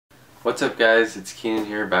What's up guys, it's Keenan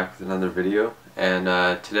here back with another video, and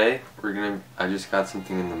today I just got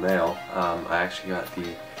something in the mail. I actually got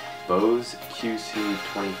the Bose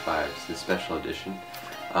QC25s, the special edition,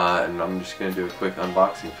 and I'm just going to do a quick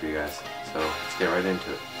unboxing for you guys, so let's get right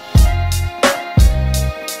into it.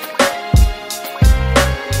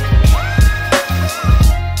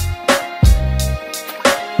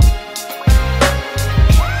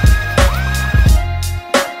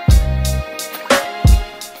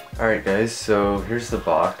 Alright guys, so here's the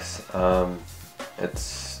box.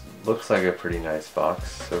 It looks like a pretty nice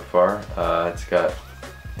box so far. It's got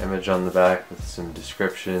image on the back with some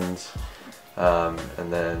descriptions, and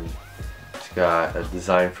then it's got a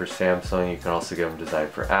design for Samsung. You can also get them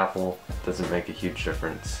designed for Apple. It doesn't make a huge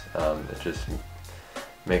difference. It just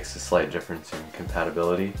makes a slight difference in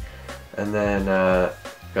compatibility. And then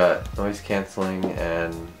got noise cancelling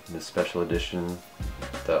and the special edition,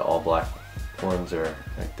 the all black ones are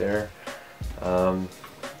right there.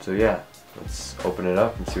 So yeah, let's open it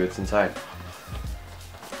up and see what's inside.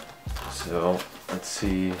 So let's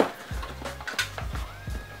see.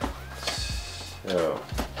 So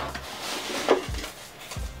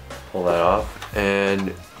pull that off,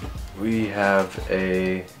 and we have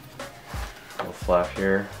a little flap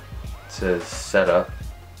here. It says setup.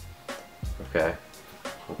 Okay,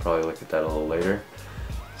 we'll probably look at that a little later.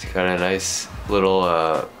 It's got a nice little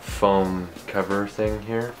foam cover thing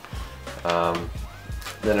here.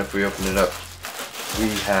 Then if we open it up, we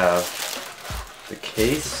have the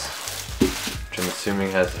case, which I'm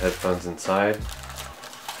assuming has the headphones inside.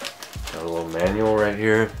 Got a little manual right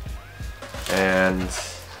here, and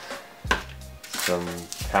some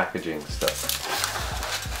packaging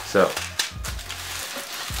stuff. So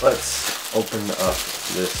let's open up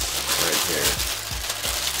this right here.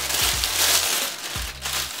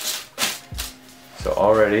 So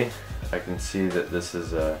already I can see that this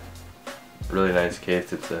is a really nice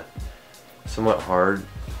case. It's a somewhat hard,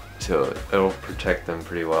 so it'll protect them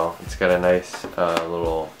pretty well. It's got a nice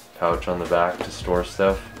little pouch on the back to store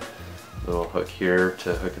stuff. Little hook here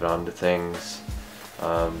to hook it onto things.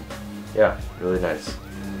 Yeah, really nice.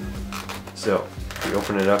 So we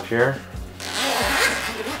open it up here.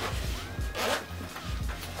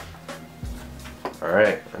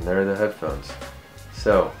 Alright, and there are the headphones.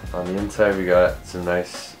 So on the inside we got some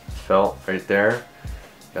nice felt right there.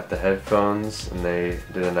 Got the headphones, and they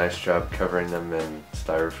did a nice job covering them in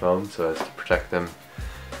styrofoam so as to protect them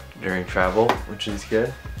during travel, which is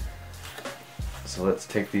good. So let's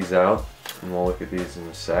take these out and we'll look at these in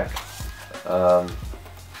a sec. And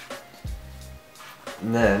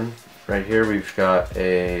then right here we've got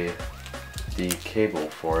the cable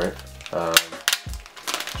for it.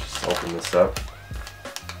 Just open this up.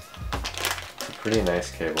 Pretty nice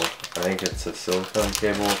cable. I think it's a silicone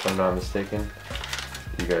cable if I'm not mistaken.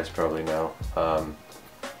 You guys probably know.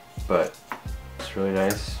 But it's really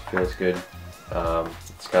nice, feels good.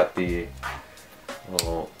 It's got the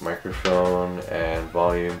little microphone and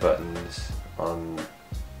volume buttons on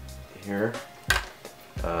here.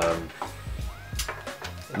 And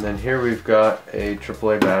then here we've got a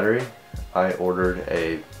AAA battery. I ordered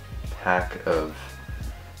a pack of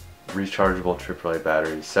rechargeable AAA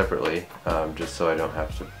batteries separately, just so I don't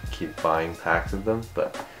have to keep buying packs of them,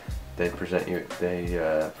 but they provide you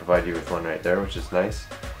with one right there, which is nice.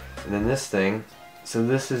 And then this thing, so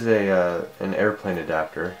this is an airplane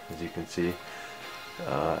adapter, as you can see.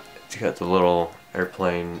 It's got the little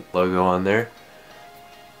airplane logo on there,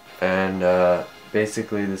 and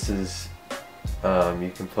basically this is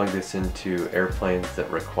you can plug this into airplanes that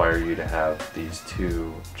require you to have these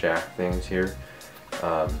two jack things here.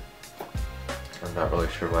 I'm not really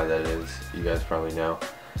sure why that is. You guys probably know.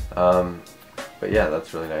 But yeah,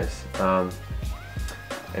 that's really nice.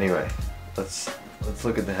 Anyway, let's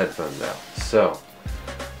look at the headphones now. So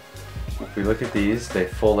if we look at these, they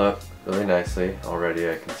fold up really nicely already.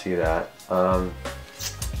 I can see that.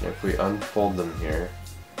 If we unfold them here,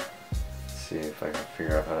 let's see if I can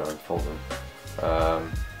figure out how to unfold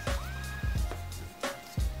them.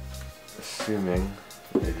 Assuming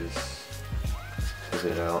they just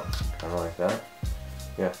pivot out kind of like that.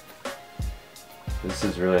 Yeah, this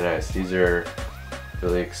is really nice. These are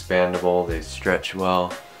really expandable. They stretch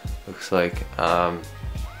well. Looks like on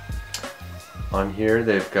here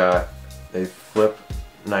they flip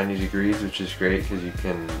 90 degrees, which is great because you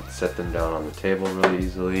can set them down on the table really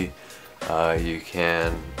easily. You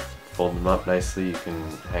can fold them up nicely. You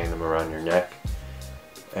can hang them around your neck.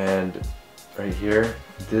 And right here,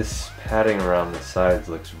 this padding around the sides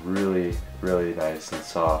looks really, really nice and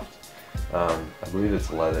soft. I believe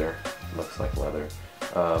it's leather. It looks like leather.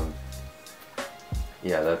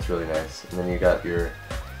 Yeah, that's really nice. And then you got your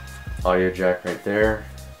audio jack right there,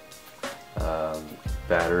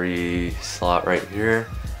 battery slot right here,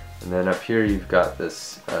 and then up here you've got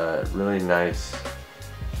this really nice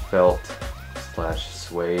felt /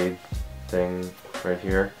 suede thing right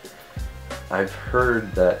here. I've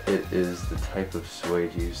heard that it is the type of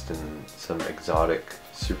suede used in some exotic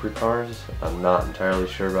supercars. I'm not entirely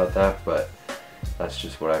sure about that, but that's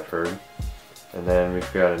just what I've heard. And then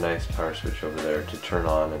we've got a nice power switch over there to turn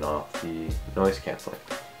on and off the noise canceling.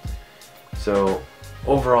 So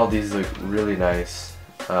overall these look really nice.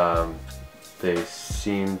 They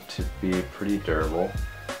seem to be pretty durable.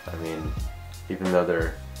 I mean, even though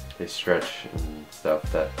they stretch and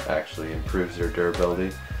stuff, that actually improves their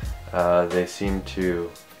durability. They seem to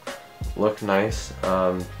look nice.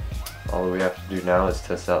 All we have to do now is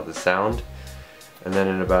test out the sound, and then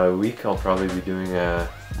in about a week I'll probably be doing a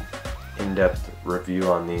in-depth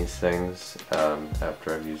review on these things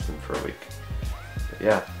after I've used them for a week. But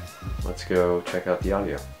yeah, let's go check out the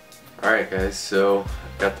audio. Alright guys, so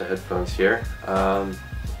I've got the headphones here. I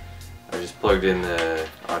just plugged in the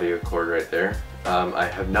audio cord right there. I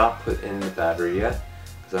have not put in the battery yet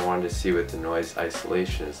because I wanted to see what the noise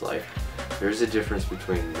isolation is like. There's a difference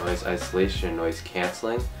between noise isolation and noise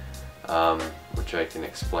cancelling, which I can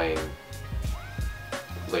explain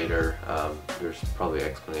later. There's probably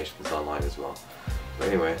explanations online as well. But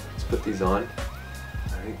anyway, let's put these on. I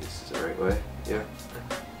think this is the right way. Yeah.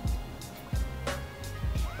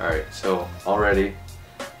 Alright, so already,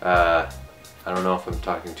 I don't know if I'm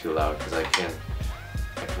talking too loud because I can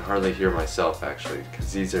hardly hear myself actually,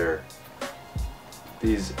 because these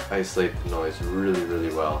isolate the noise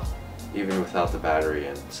really well, even without the battery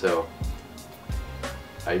in. So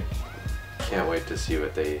I can't wait to see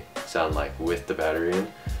what they sound like with the battery in,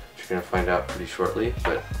 which you're gonna find out pretty shortly.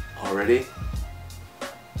 But already,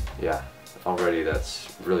 yeah, already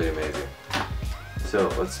that's really amazing. So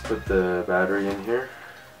let's put the battery in here.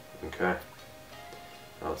 Okay,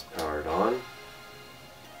 now it's powered on.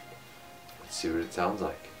 Let's see what it sounds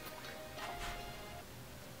like.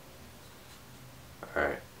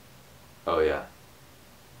 Alright. Oh yeah.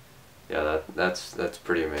 Yeah, that's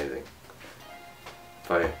pretty amazing.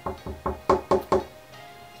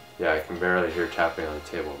 Yeah, I can barely hear tapping on the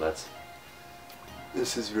table.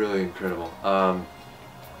 This is really incredible.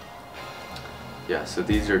 Yeah, so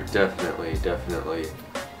these are definitely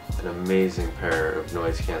an amazing pair of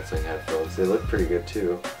noise cancelling headphones. They look pretty good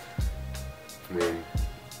too. I mean,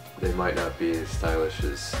 they might not be as stylish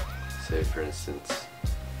as, say for instance,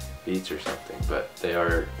 Beats or something, but they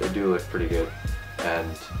do look pretty good,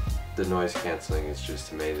 and the noise cancelling is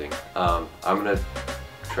just amazing. I'm gonna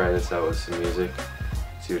try this out with some music,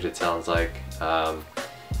 see what it sounds like.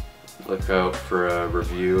 Look out for a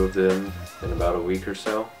review of them in about a week or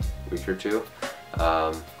two.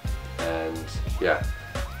 And yeah,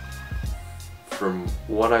 from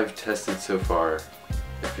what I've tested so far,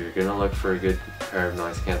 if you're gonna look for a good pair of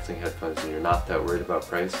noise cancelling headphones and you're not that worried about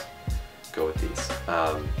price, go with these.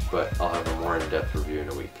 But I'll have a more in-depth review in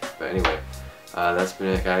a week. But anyway, that's been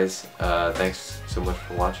it guys. Thanks so much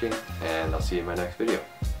for watching, and I'll see you in my next video.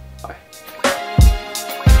 Bye.